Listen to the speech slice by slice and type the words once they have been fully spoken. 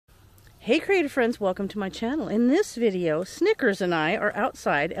Hey creative friends, welcome to my channel. In this video, Snickers and I are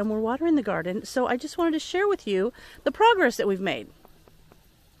outside and we're watering the garden, so I just wanted to share with you the progress that we've made.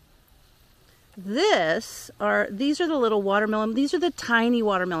 These are the little watermelon. These are the tiny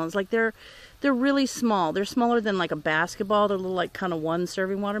watermelons. Like they're really small. They're smaller than like a basketball. They're little like kind of one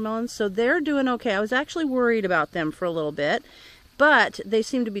serving watermelons. So they're doing okay. I was actually worried about them for a little bit, but they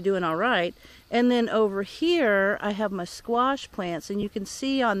seem to be doing all right. And then over here, I have my squash plants, and you can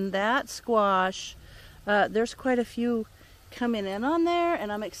see on that squash, there's quite a few coming in on there,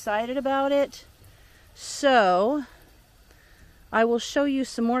 and I'm excited about it. So I will show you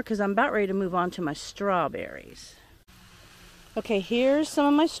some more because I'm about ready to move on to my strawberries. Okay, here's some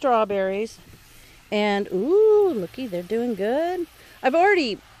of my strawberries, and ooh, looky, they're doing good. I've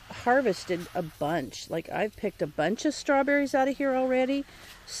already harvested a bunch. Like I've picked a bunch of strawberries out of here already,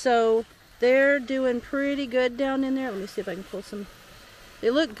 so they're doing pretty good down in there. Let me see if I can pull some.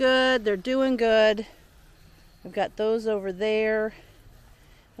 They look good. They're doing good. I've got those over there.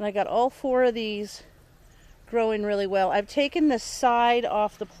 And I got all 4 of these growing really well. I've taken the side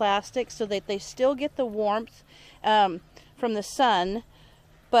off the plastic so that they still get the warmth from the sun.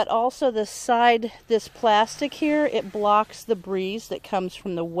 But also the side, this plastic here, it blocks the breeze that comes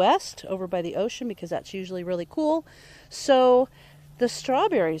from the west over by the ocean because that's usually really cool. So the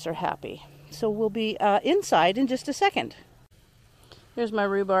strawberries are happy. So we'll be inside in just a second. Here's my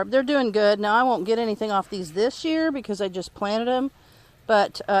rhubarb. They're doing good. Now I won't get anything off these this year because I just planted them.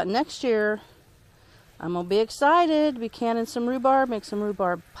 But next year I'm going to be excited. Be canning some rhubarb, make some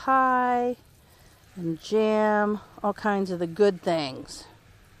rhubarb pie and jam, all kinds of the good things.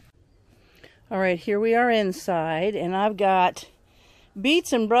 Alright, here we are inside, and I've got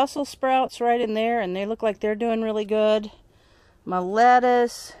beets and Brussels sprouts right in there, and they look like they're doing really good. My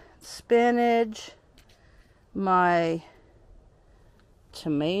lettuce, spinach, my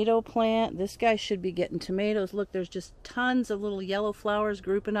tomato plant. This guy should be getting tomatoes. Look, there's just tons of little yellow flowers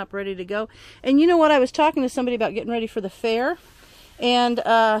grouping up ready to go. And you know what? I was talking to somebody about getting ready for the fair, and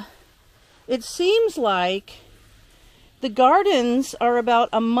it seems like the gardens are about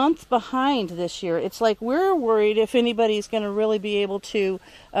a month behind this year. It's like we're worried if anybody's going to really be able to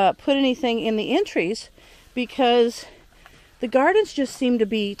put anything in the entries because the gardens just seem to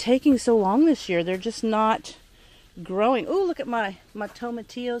be taking so long this year. They're just not growing. Ooh, look at my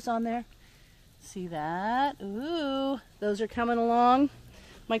tomatillos on there. See that? Ooh, those are coming along.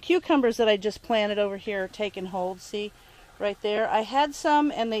 My cucumbers that I just planted over here are taking hold. See, right there. I had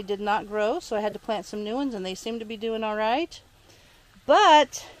some and they did not grow, so I had to plant some new ones, and they seem to be doing all right.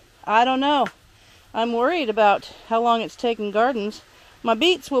 But I don't know. I'm worried about how long it's taking gardens. My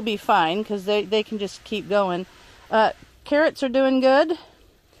beets will be fine because they can just keep going. Carrots are doing good.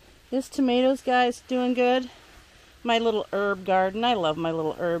 This tomatoes guy's doing good. My little herb garden. I love my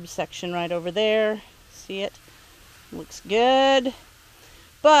little herb section right over there. See it? Looks good.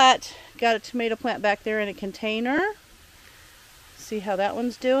 But got a tomato plant back there in a container. See how that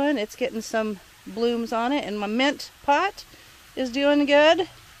one's doing? It's getting some blooms on it, and my mint pot is doing good.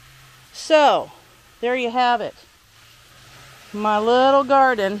 So there you have it. My little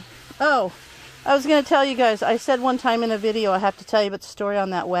garden. Oh, I was going to tell you guys, I said one time in a video I have to tell you about the story on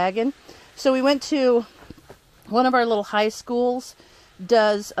that wagon. So we went to one of our little high schools,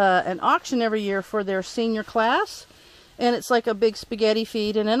 does an auction every year for their senior class, and it's like a big spaghetti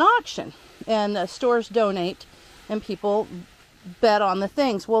feed and an auction, and stores donate and people bet on the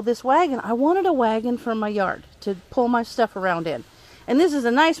things. Well, this wagon, I wanted a wagon for my yard to pull my stuff around in, and this is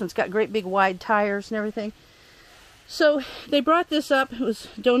a nice one. It's got great big wide tires and everything. So they brought this up. It was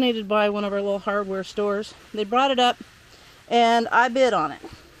donated by one of our little hardware stores. They brought it up and I bid on it.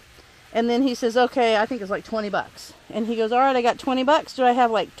 And then he says, okay, I think it's like 20 bucks. And he goes, all right, I got 20 bucks. Do I have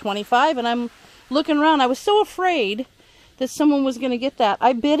like 25? And I'm looking around. I was so afraid that someone was going to get that.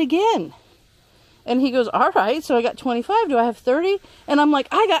 I bid again. And he goes, all right, so I got 25. Do I have 30? And I'm like,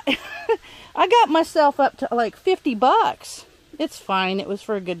 I got myself up to like 50 bucks. It's fine. It was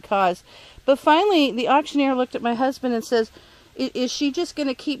for a good cause. But finally, the auctioneer looked at my husband and says, is she just going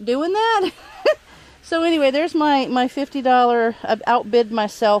to keep doing that? So anyway, there's my $50 I've outbid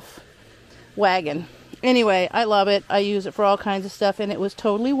myself wagon. Anyway, I love it. I use it for all kinds of stuff, and it was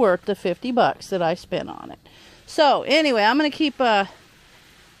totally worth the 50 bucks that I spent on it. So anyway, I'm going to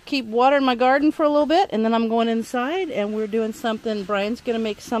keep watering my garden for a little bit, and then I'm going inside, and we're doing something. Brian's going to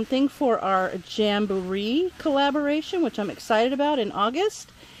make something for our Jamboree collaboration, which I'm excited about, in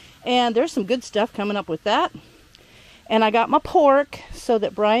August. And there's some good stuff coming up with that. And I got my pork so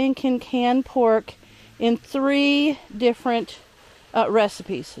that Brian can can pork in 3 different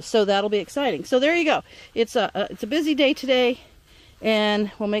recipes. So that'll be exciting. So there you go. It's a busy day today.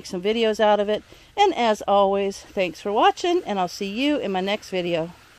 and we'll make some videos out of it. And as always, thanks for watching, and I'll see you in my next video.